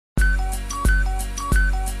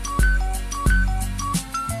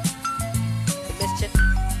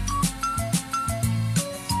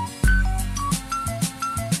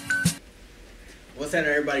what's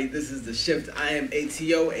happening, everybody? This is The Shift. I am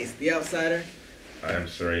ATO, Ace the Outsider. I am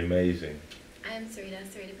Suri Amazing. I am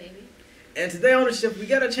Saretababy. And today on The Shift, we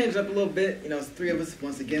got to change it up a little bit. You know, it's three of us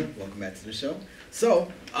once again. Welcome back to the show. So,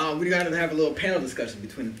 we got to have a little panel discussion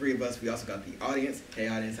between the three of us. We also got the audience. Hey,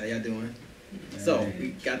 audience, how y'all doing? So,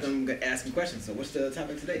 we got them asking questions. So, what's the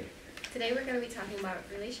topic today? Today we're going to be talking about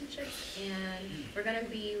relationships, and we're going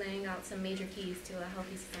to be laying out some major keys to a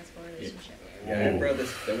healthy, successful relationship. Yeah,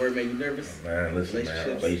 brothers, that word made you nervous? Oh, man, listen,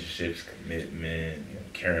 relationships, commitment,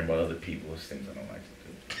 caring about other people is things I don't like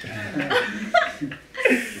to do.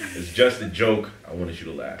 It's just a joke. I wanted you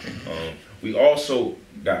to laugh. We also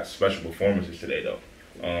got special performances today, though.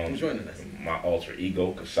 Who's joining us? My alter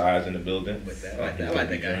ego, Kasai, is in the building. With that, I like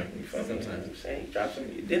that guy. Sometimes.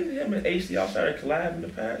 Didn't him and Ace the Outsider collab in the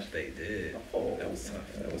past? They did. Oh, that was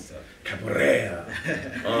tough. That was tough. Capoeira.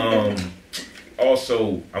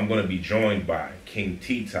 Also, I'm going to be joined by King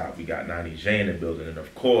T-Top. We got Nani J in the building. And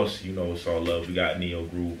of course, you know it's all love. We got Neo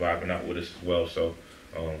Groove vibing out with us as well. So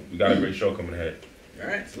we got a great show coming ahead. All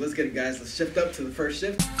right, so let's get it, guys. Let's shift up to the first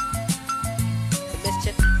shift.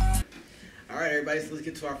 All right, everybody, so let's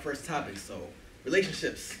get to our first topic. So,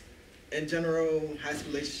 relationships. In general, high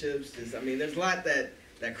school relationships, there's a lot that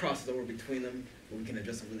crosses over between them, but we can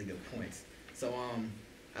address some really good points. So,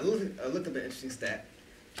 I looked up an interesting stat.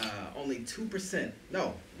 Only 2%,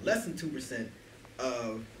 no, less than 2%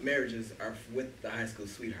 of marriages are with the high school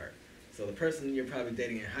sweetheart. So, the person you're probably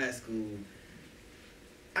dating in high school,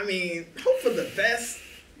 hope for the best,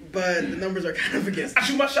 but the numbers are kind of against I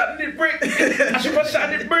shoot my shot in the brick. I shoot my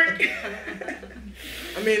shot in the brick.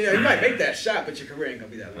 You might make that shot, but your career ain't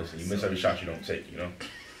gonna be that long. Listen, you miss every shot you don't take, you know?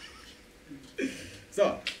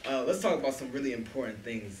 So, let's talk about some really important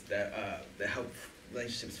things that help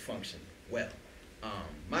relationships function well.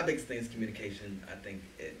 My biggest thing is communication. I think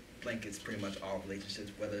it blankets pretty much all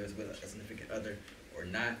relationships, whether it's with a significant other or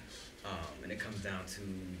not. And it comes down to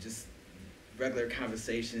just regular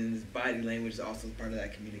conversations. Body language is also part of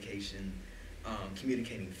that communication.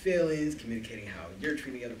 Communicating feelings, communicating how you're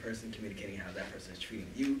treating the other person, communicating how that person is treating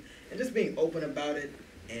you, and just being open about it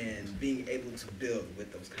and being able to build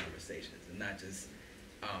with those conversations and not just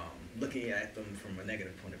looking at them from a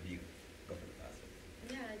negative point of view. Go for the positive.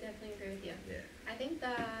 Yeah, I definitely agree with you. Yeah. I think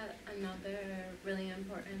that another really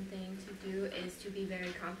important thing to do is to be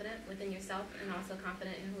very confident within yourself and also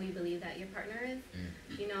confident in who you believe that your partner is.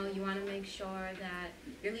 You know, you want to make sure that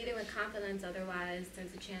you're leading with confidence, otherwise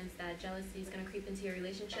there's a chance that jealousy is going to creep into your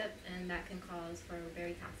relationship, and that can cause for a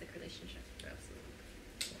very toxic relationship.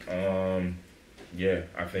 Absolutely. Yeah,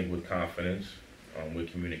 I think with confidence,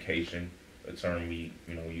 with communication, a term we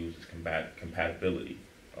use is compatibility.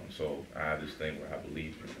 So I have this thing where I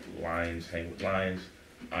believe lions hang with lions,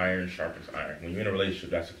 iron sharpens iron. When you're in a relationship,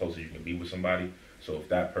 that's the closest you can be with somebody. So if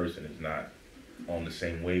that person is not on the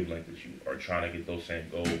same wavelength as you, or trying to get those same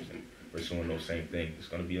goals and pursuing those same things, it's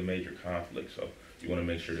going to be a major conflict. So you want to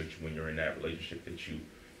make sure that when you're in that relationship that you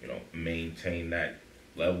maintain that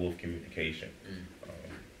level of communication.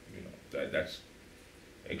 That's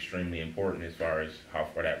extremely important as far as how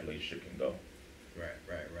far that relationship can go. Right.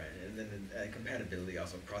 And then compatibility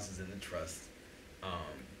also crosses into trust.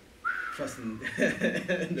 Trusting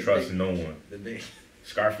no one. The big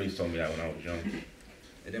Scarface told me that when I was young.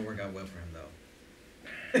 It didn't work out well for him though.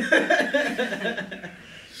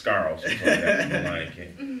 Scar also told me that in The Lion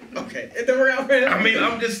King. Okay, it didn't work out for him.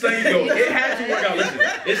 I'm just saying, it had to work out. Listen,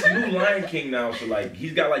 it's the new Lion King now, so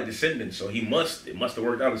he's got descendants, so it must have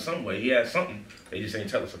worked out in some way. He has something. They just ain't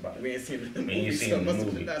tell us about it. We ain't seen the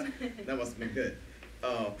movie. That must have been good.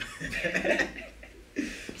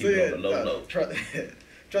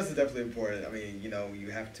 Trust is definitely important. You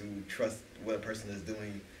have to trust what a person is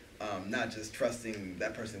doing, not just trusting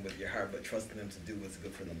that person with your heart, but trusting them to do what's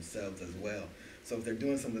good for themselves as well. So if they're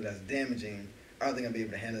doing something that's damaging, are they going to be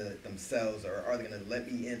able to handle it themselves, or are they going to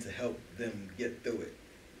let me in to help them get through it?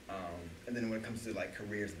 And then when it comes to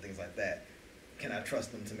careers and things like that, can I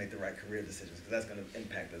trust them to make the right career decisions? Because that's going to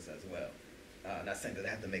impact us as well. Not saying that they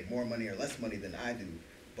have to make more money or less money than I do,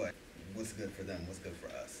 but what's good for them, what's good for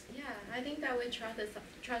us. Yeah, I think that with trust,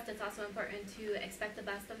 it's also important to expect the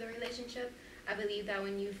best of the relationship. I believe that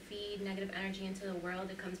when you feed negative energy into the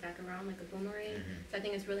world, it comes back around like a boomerang. So I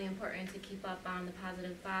think it's really important to keep up on the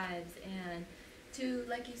positive vibes and to,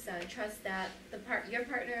 like you said, trust that your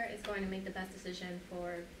partner is going to make the best decision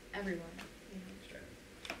for everyone.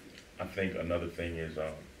 I think another thing is,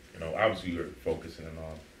 obviously you're focusing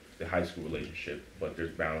on the high school relationship, but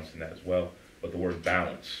there's balance in that as well. But the word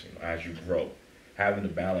balance, as you grow, having the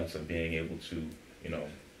balance of being able to,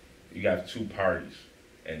 you have two parties,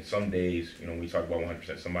 and some days, when we talk about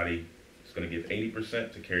 100%, somebody is going to give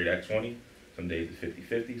 80% to carry that 20, Some days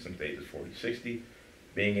it's 50-50, some days it's 40-60.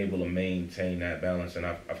 Being able to maintain that balance, and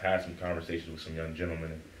I've had some conversations with some young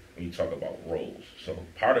gentlemen when you talk about roles. So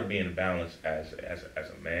part of being balanced as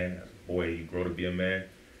a man, as a boy, you grow to be a man,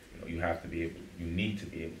 you have to be able, you need to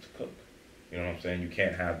be able to cook. You know what I'm saying? You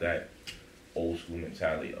can't have that old school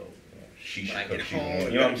mentality of, she should cook, you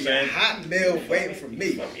know what I'm saying? Hot meal waiting for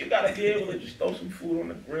me. You gotta be able to just throw some food on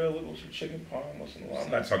the grill, with some chicken parm or something.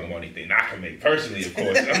 I'm not talking about anything I can make personally, of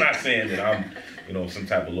course. I'm not saying that I'm, some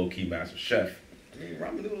type of low-key master chef. I mean,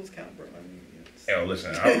 ramen noodles count, bro. Hell,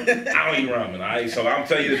 listen, I don't eat ramen, all right? So I'm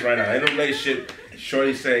telling you this right now. In a relationship,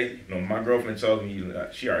 shorty say, my girlfriend told me,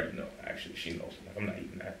 she already know. Actually, she knows. I'm not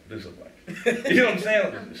eating that. This is like, you know what I'm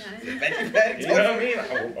saying? You know what I mean?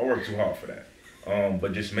 I work too hard for that.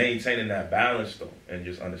 But just maintaining that balance, though, and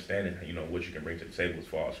just understanding, what you can bring to the table as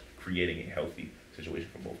far as creating a healthy situation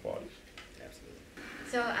for both parties. Absolutely.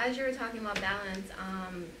 So as you were talking about balance,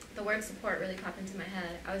 the word support really popped into my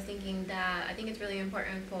head. I was thinking that I think it's really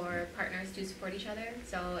important for partners to support each other.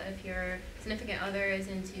 So if your significant other is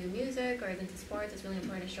into music or is into sports, it's really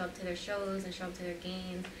important to show up to their shows and show up to their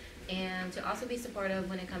games, and to also be supportive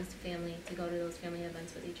when it comes to family, to go to those family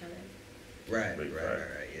events with each other. Right.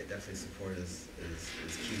 Yeah, definitely support is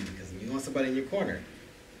key, because you want somebody in your corner.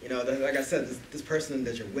 Like I said, this person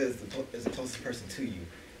that you're with is the closest person to you.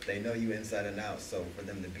 They know you inside and out, so for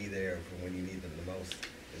them to be there for when you need them the most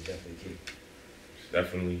is definitely key.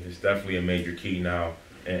 It's definitely a major key now.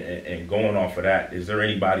 And going off of that, is there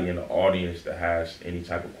anybody in the audience that has any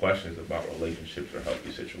type of questions about relationships or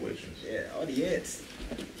healthy situations? Yeah, audience.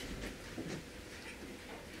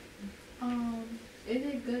 Is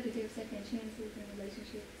it good to give second chances in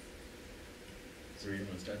relationships? So you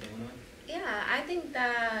want to start that one off? Yeah, I think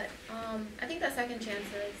that second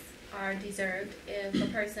chances are deserved if a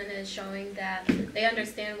person is showing that they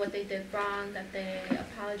understand what they did wrong, that they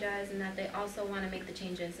apologize, and that they also want to make the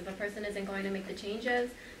changes. If a person isn't going to make the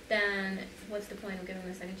changes, then what's the point of giving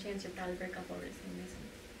them a second chance? You'll probably break up over the same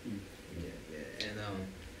reason. Yeah, and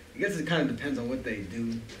I guess it kind of depends on what they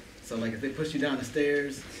do. So like if they push you down the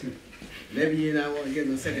stairs, maybe you not want to give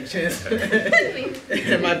them a second chance.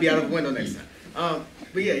 It might be out of the window next time.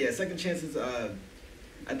 But yeah, second chances.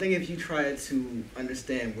 I think if you try to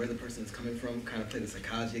understand where the person is coming from, kind of play the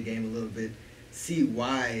psychology game a little bit, see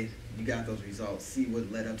why you got those results, see what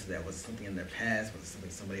led up to that. Was it something in their past? Was it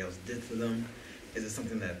something somebody else did to them? Is it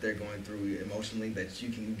something that they're going through emotionally that you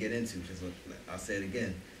can get into? Because I'll say it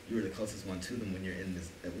again, you were the closest one to them when you're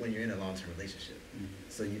in a long-term relationship. Mm-hmm.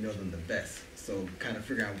 So you know them the best. So kind of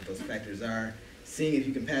figuring out what those factors are, seeing if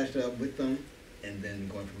you can patch it up with them, and then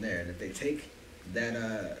going from there. And if they take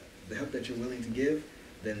that the help that you're willing to give,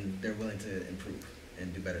 then they're willing to improve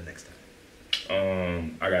and do better next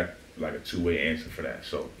time. I got like a two-way answer for that.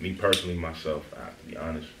 So me personally, myself, I have to be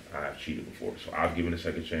honest, I have cheated before. So I've given a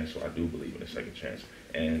second chance, so I do believe in a second chance.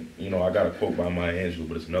 And, I got a quote by Maya Angelou,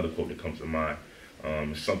 but it's another quote that comes to mind.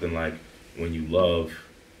 It's something like, when you love,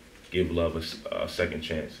 give love a second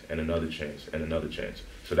chance and another chance and another chance.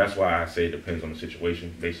 So that's why I say it depends on the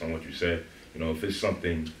situation based on what you said. If it's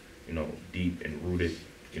something, deep and rooted,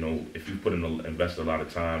 if you invest a lot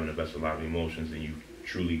of time and invest a lot of emotions, and you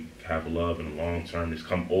truly have love in the long term that's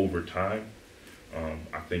come over time,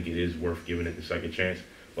 I think it is worth giving it the second chance.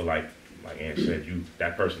 But like Ann said,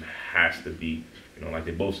 that person has to be, like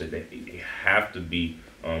they both said, they have to be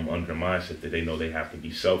under the mindset that they know they have to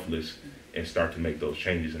be selfless and start to make those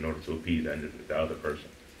changes in order to appease the other person.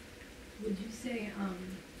 Would you say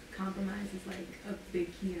compromise is like a big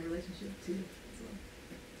key in a relationship too? As well?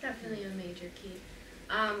 Definitely a major key.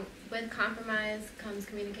 With compromise comes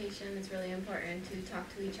communication. It's really important to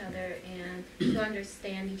talk to each other and to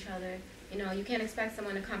understand each other. You can't expect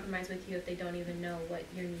someone to compromise with you if they don't even know what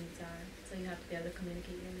your needs are. So you have to be able to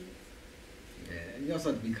communicate your needs. Yeah, and you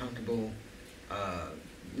also have to be comfortable,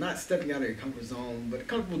 not stepping out of your comfort zone, but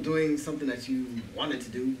comfortable doing something that you wanted to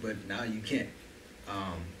do, but now you can't.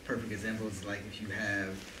 Perfect example is like if you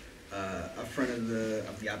have a friend of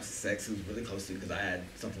the opposite sex who's really close to you, because I had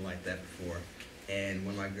something like that before. And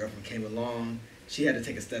when my girlfriend came along, she had to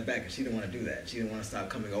take a step back, and she didn't want to do that. She didn't want to stop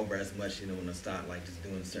coming over as much. She didn't want to stop just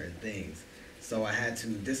doing certain things. So I had to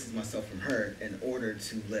distance myself from her in order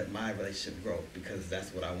to let my relationship grow, because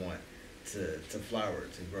that's what I want to flower,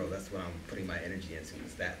 to grow. That's what I'm putting my energy into,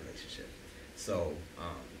 is that relationship. So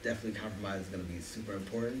definitely compromise is going to be super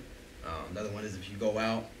important. Another one is if you go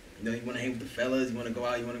out, you want to hang with the fellas, you want to go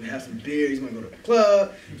out, you want to have some beers, you want to go to the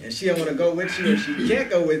club, and she don't want to go with you, or she can't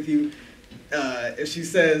go with you. If she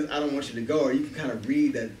says, I don't want you to go, or you can kind of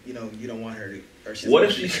read that, you don't want her to, or she's what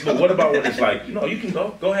if she, what about when it's like, you can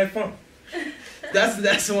go have fun?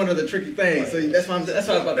 that's one of the tricky things. So that's what I was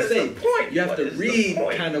about to say. Point. You have to read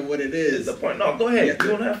kind of what it is. That's the point. No, go ahead. You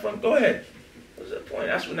want to have fun? Go ahead. What's the point?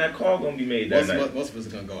 That's when that call gonna be made that night. Most of us are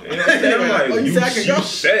gonna go. You know what I'm saying? I'm like, oh, you said I can go? You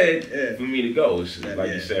said for me to go. It's like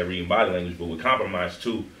yeah. you said, reading body language, but with compromise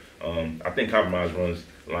too. I think compromise runs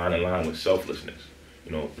line in line with selflessness.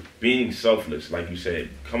 You know, being selfless, like you said,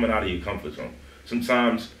 coming out of your comfort zone.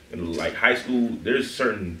 Sometimes, like high school, there's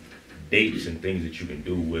certain dates and things that you can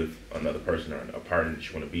do with another person or a partner that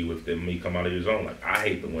you want to be with that may come out of your zone. Like, I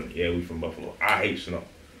hate the one, yeah, we from Buffalo. I hate snow,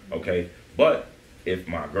 okay? But if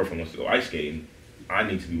my girlfriend wants to go ice skating, I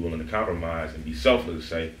need to be willing to compromise and be selfless and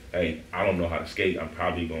say, hey, I don't know how to skate. I'm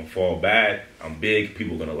probably going to fall bad. I'm big.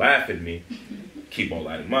 People are going to laugh at me. Keep all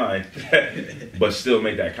that in mind. But still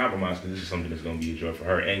make that compromise because this is something that's going to be a joy for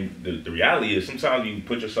her. And the reality is sometimes you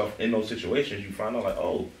put yourself in those situations, you find out like,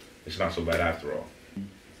 oh, it's not so bad after all.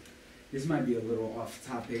 This might be a little off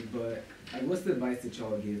topic, but like, what's the advice that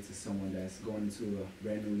y'all give to someone that's going into a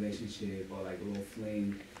brand new relationship or like a little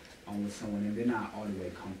fling with someone and they're not all the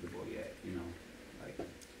way comfortable yet, you know? Like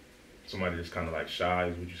somebody that's kind of like shy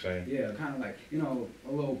is what you're saying? Yeah, kind of like, you know,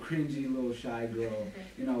 a little cringy, little shy girl,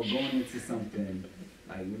 you know, going into something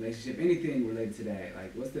like relationship, anything related to that.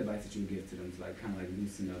 Like, what's the advice that you would give to them to like kind of like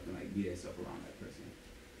loosen up and like be themselves around that person?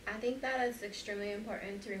 I think that it's extremely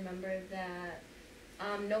important to remember that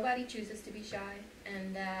nobody chooses to be shy,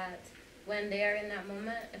 and that when they are in that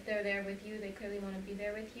moment, if they're there with you, they clearly want to be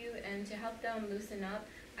there with you. And to help them loosen up,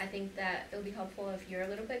 I think that it'll be helpful if you're a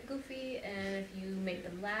little bit goofy and if you make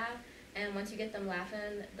them laugh. And once you get them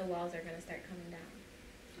laughing, the walls are going to start coming down.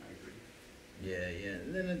 I agree. Yeah.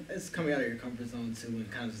 And then it's coming out of your comfort zone too, and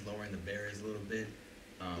kind of just lowering the barriers a little bit.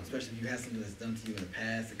 Especially if you have something that's done to you in the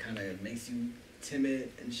past, it kind of makes you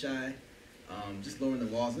timid and shy. Just lowering the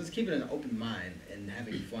walls, just keeping an open mind and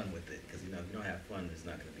having fun with it. Because if you don't have fun, it's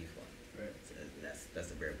not going to be fun. Right. So that's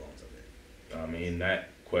the bare bones of it. I mean, that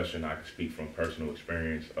question I can speak from personal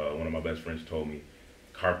experience. One of my best friends told me,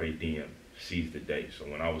 "Carpe diem, seize the day." So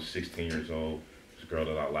when I was 16 years old, this girl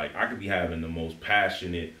that I like, I could be having the most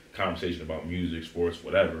passionate conversation about music, sports,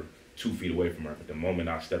 whatever, 2 feet away from her. But the moment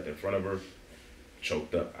I stepped in front of her,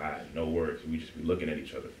 choked up. I had no words. We just be looking at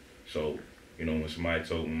each other. So,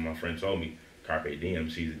 when my friend told me, carpe diem,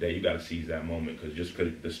 seize the day, you got to seize that moment, because just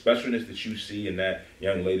because the specialness that you see in that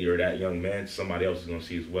young lady or that young man, somebody else is going to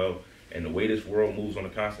see as well. And the way this world moves on a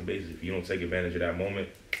constant basis, if you don't take advantage of that moment,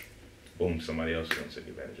 boom, somebody else is going to take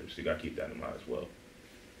advantage of it. So you got to keep that in mind as well.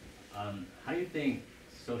 How do you think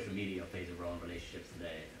social media plays a role in relationships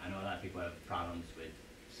today? I know a lot of people have problems with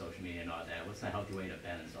social media and all that. What's a healthy way to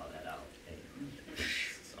balance all that out?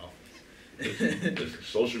 Listen,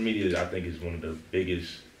 social media, I think, is one of the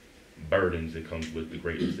biggest burdens that comes with the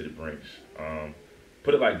greatness that it brings.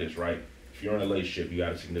 Put it like this, right? If you're in a relationship, you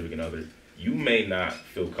got a significant other, you may not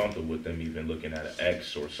feel comfortable with them even looking at an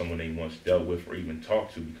ex or someone they once dealt with or even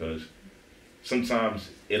talked to, because sometimes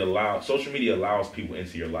social media allows people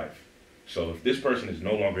into your life. So if this person is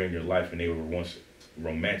no longer in your life and they were once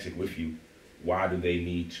romantic with you, why do they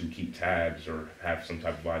need to keep tabs or have some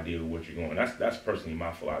type of idea of what you're going? That's personally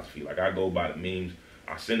my philosophy. Like, I go by the memes.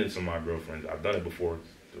 I send it to my girlfriends. I've done it before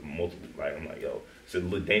to multiple. Like, I'm like, yo, so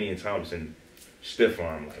LaDainian Thompson, stiff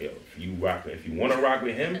arm. Like, yo, if you want to rock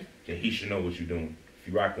with him, then he should know what you're doing. If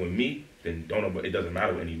you rock with me, then it doesn't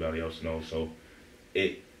matter what anybody else knows. So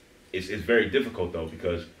it's very difficult though,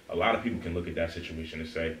 because a lot of people can look at that situation and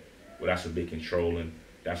say, well, that's a bit controlling.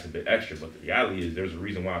 That's a bit extra, but the reality is there's a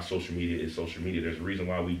reason why social media is social media. There's a reason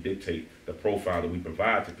why we dictate the profile that we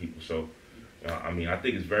provide to people. So, I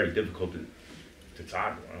think it's very difficult to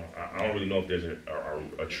toggle. I don't really know if there's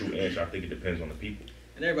a true answer. I think it depends on the people.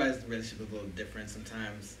 And everybody's relationship is a little different.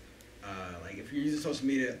 Sometimes, like if you're using social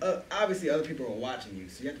media, obviously other people are watching you,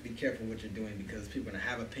 so you have to be careful what you're doing, because people are going to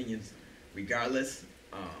have opinions regardless.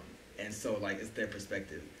 And so, like, it's their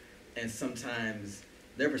perspective. And sometimes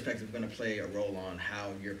their perspective is going to play a role on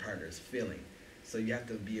how your partner is feeling. So you have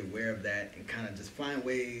to be aware of that and kind of just find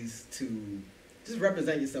ways to just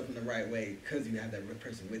represent yourself in the right way, because you have that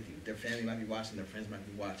person with you. Their family might be watching, their friends might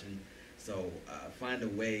be watching. So find a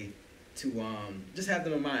way to just have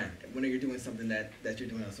them in mind when you're doing something that you're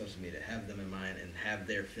doing on social media. Have them in mind and have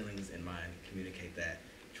their feelings in mind. Communicate that,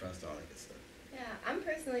 trust, all that good stuff. Yeah, I'm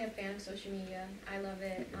personally a fan of social media. I love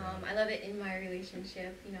it. I love it in my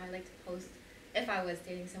relationship. I like to post. If I was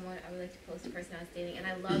dating someone, I would like to post the person I was dating, and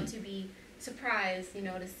I love to be surprised, to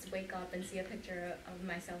wake up and see a picture of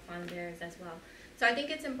myself on theirs as well. So I think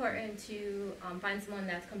it's important to find someone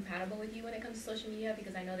that's compatible with you when it comes to social media,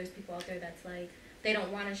 because I know there's people out there that's like, they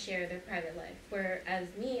don't want to share their private life, whereas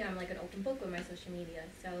me, I'm like an open book with my social media.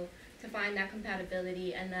 So to find that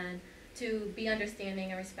compatibility, and then to be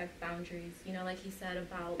understanding and respect boundaries. You know, like he said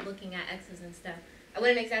about looking at exes and stuff. I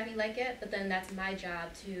wouldn't exactly like it, but then that's my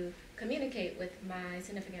job to communicate with my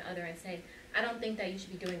significant other and say, I don't think that you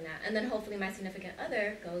should be doing that. And then hopefully my significant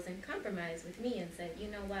other goes and compromise with me and said, you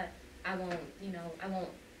know what, I won't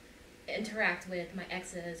interact with my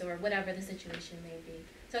exes or whatever the situation may be.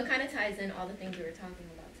 So it kind of ties in all the things we were talking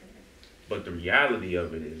about today. But the reality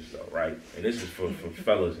of it is, though, right, and this is for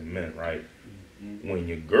fellas and men, right, when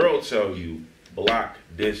your girl tell you, block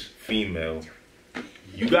this female,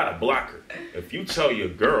 you gotta block her. If you tell your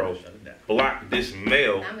girl, block this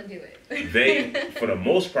male, I'm gonna do it. They, for the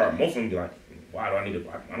most part, most of them be like, why do I need to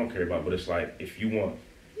block him? I don't care about it. But it's like, if you want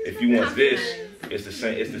this, it's the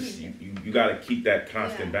same. It's the you got to keep that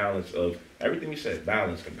constant balance of everything we said: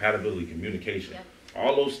 balance, compatibility, communication. Yep.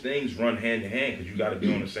 All those things run hand in hand because you got to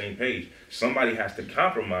be on the same page. Somebody has to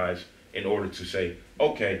compromise in order to say,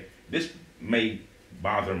 okay, this may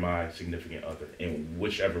bother my significant other in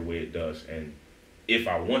whichever way it does, and if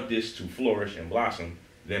I want this to flourish and blossom,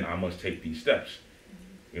 then I must take these steps.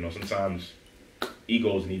 You know, sometimes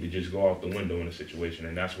egos need to just go out the window in a situation,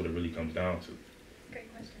 and that's what it really comes down to. Great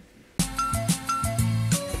question.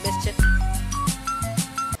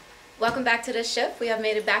 Welcome back to the shift. We have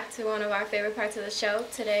made it back to one of our favorite parts of the show.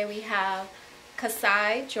 Today we have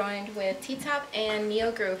Kasai joined with T-Top and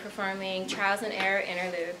Neo Groove performing Trials and Error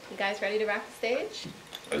Interlude. You guys ready to rock the stage?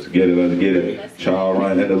 Let's get it, let's get it. Child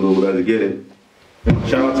run Interlude, let's get it.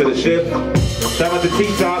 Shout out to the ship. Shout out to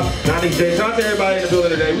T-Top, Nani J. Shout out to everybody in the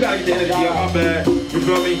building today. We gotta get the energy up, my bad. You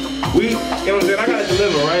feel me? We, you know what I'm saying? I gotta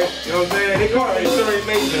deliver, right? You know what I'm saying? They call it Missouri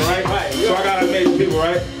Mason, right? Right. So I gotta amaze people,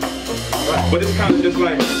 right? But it's kind of just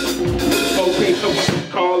like, okay, so we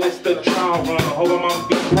call this the trial run. I hope my mom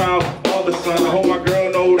be proud all the son. I hope my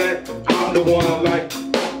girl know that I'm the one. Like,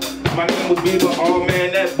 my name was Beaver, oh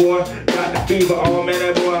man, that boy got the fever, oh man,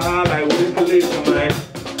 that boy high like what is collision, man?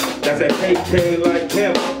 That's that KK like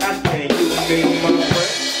him. I can't you me, my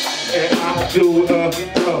friend. And I do and I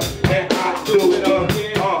do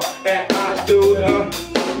and I do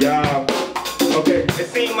yeah. Okay, it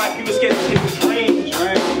seemed like you was getting his strange.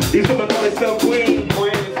 These women call themselves queen.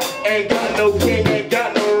 Ain't got no king, ain't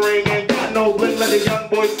got no ring, ain't got no bling. Let the young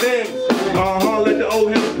boy sing. Let the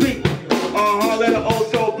old head speak. Let the old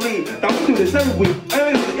soul bleed. Now we do this every week.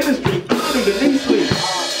 I'm in the industry. I do the knee sleep.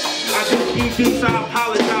 I just ED, so I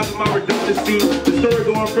apologize for my redundancy. The story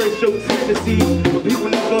going first show tendency, but people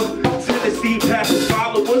never tend to see past the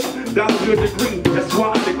followers. That's your degree. That's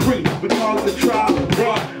why I decree. We call it the trial,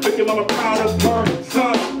 broad. Make your mama proud of her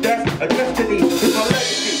son. That's a destiny. It's my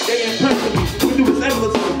legacy. They impress me. We do this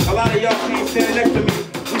endlessly. A lot of y'all can't stand next to me.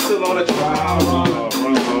 We still on a trial, run.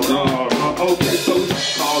 Okay, so we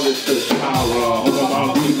call this the trial, run. Hope my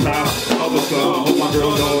mama be proud of her son. Hope my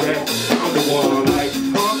girl know that I'm the one. Like,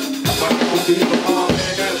 my people fever, oh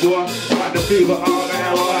man, that boy. Got the fever, oh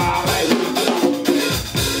man, well, I like it.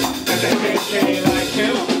 That's that KK like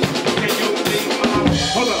him. Can you believe my,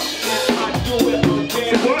 hold up. And I do it again.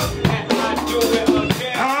 Say what? And I do it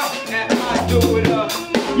again. Huh? And I do it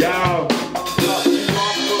again. Y'all.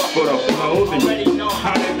 For the flows, already know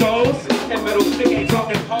how it goes. That metal stick ain't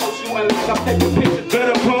talking hoes. You ain't like I'm taking pictures.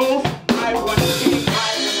 Better pose. I want to see. I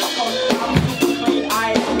am the coach. I'm super clean.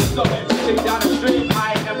 I am the soul. Sitting down the stream. I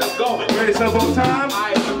am the go. Ready several times?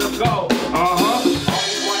 I am the go. Only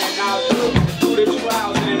one and I'll do the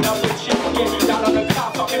trials and up with chicken. Down on the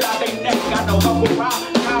top, talking out they neck. Got no up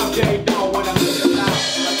around. How they don't want to make it loud.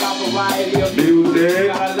 I got a variety of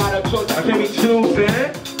music. Got a lot of choices. I can't be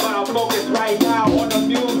choosing. But I'm focused right now on the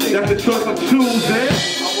music. That's the choice I'm choosing.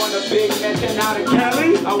 I want a big mansion out of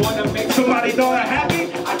Cali. I want to make somebody daughter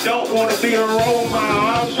happy. I don't want to be a role model.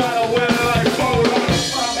 I'm trying to win like Bola.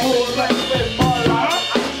 I'm like Bola.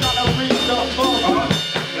 I'm trying to reach the phone.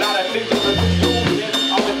 A lot of things are doing.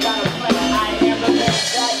 Always got a plan. I am the man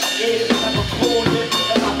that is never foolish.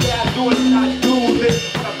 If I say I do it, I do this.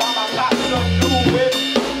 When I buy my pot, some new it.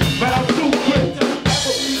 But I'm too quick to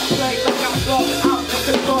ever be played like I'm so. I'm in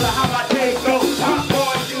control of how my day goes. I'm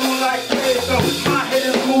going you like queso. My head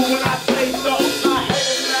is cool when I say so. My head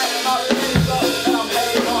is mad and my head is up. And I'm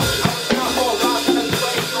heading on. I'm down for a ride in the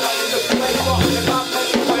straight.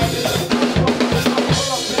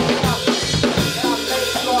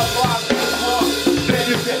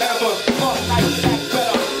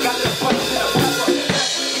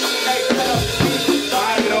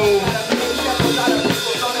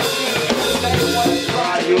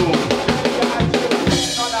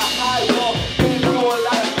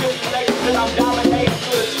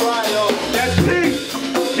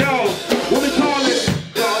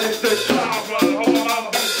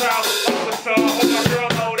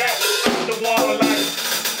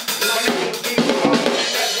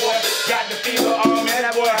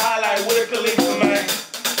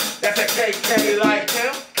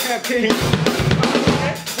 king.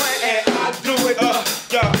 And I do it, yo.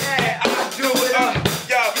 And I do it,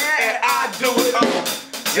 yo. And I do it,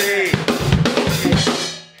 J.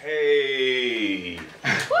 Hey.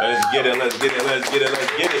 Let's get it, let's get it, let's get it,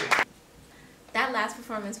 let's get it. That last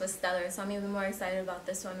performance was stellar, so I'm even more excited about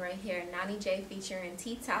this one right here. Nani J featuring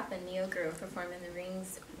T-Top and Neo Groove performing the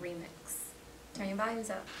Rings remix. Turn your volumes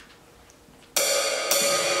up.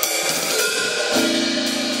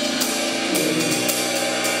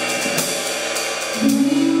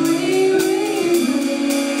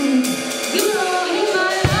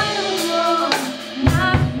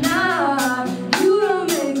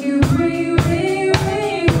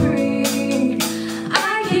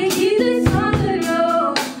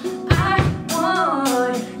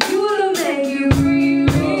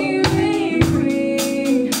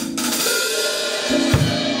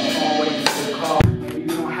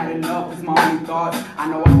 I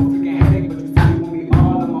know I'm a freaking headache, but you tell me when we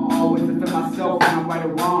all, I'ma always defend myself when I'm right or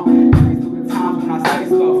wrong. Tell me through the times when I say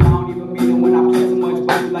stuff. I don't even mean it when I play too much,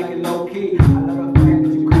 but you like it low key. I love the fact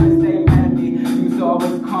that you couldn't stay mad at me. You used to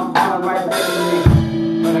always come calling right back to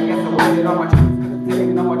me. But I guess I waited on my chips, cause I'm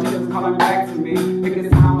taking on my chips calling back to me. Pick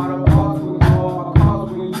this time out of all to ignore my calls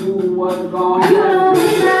when you was gone. You don't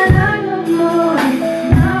mean that no more.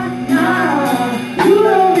 Nah, you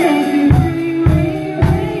don't make me.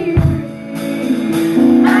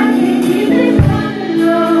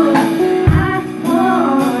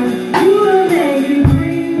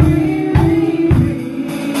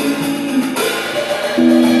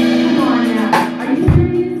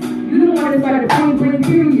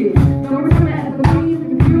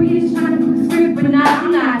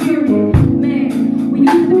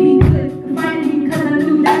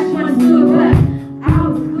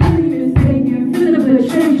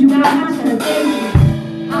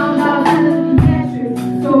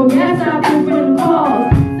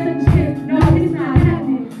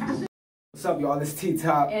 What's up, y'all? This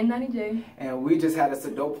T-Top and Nani J, and we just had us a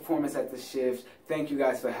dope performance at the Shift. Thank you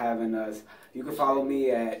guys for having us. You can follow me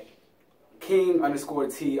at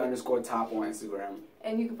king_T_top on Instagram.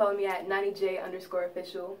 and you can follow me at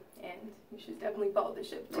NaniJ_official, and you should definitely follow the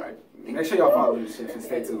Shift. Right. Make sure y'all follow the Shift and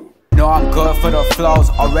stay tuned. Know I'm good for the flows,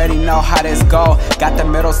 already know how this go. Got the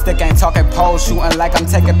middle stick, ain't talking pose. Shooting like I'm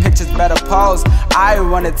taking pictures, better pose. I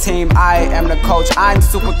run the team, I am the coach. I'm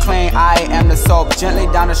super clean, I am the soap. Gently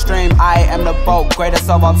down the stream, I am the boat. Greatest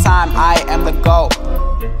of all time, I am the GOAT.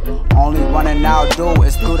 Only running now do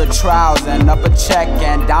is through the trials and up a check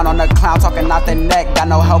and down on the clown, talking out their neck. Got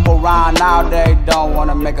no help around now, they don't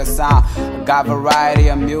wanna make a sound. Got variety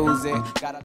of music.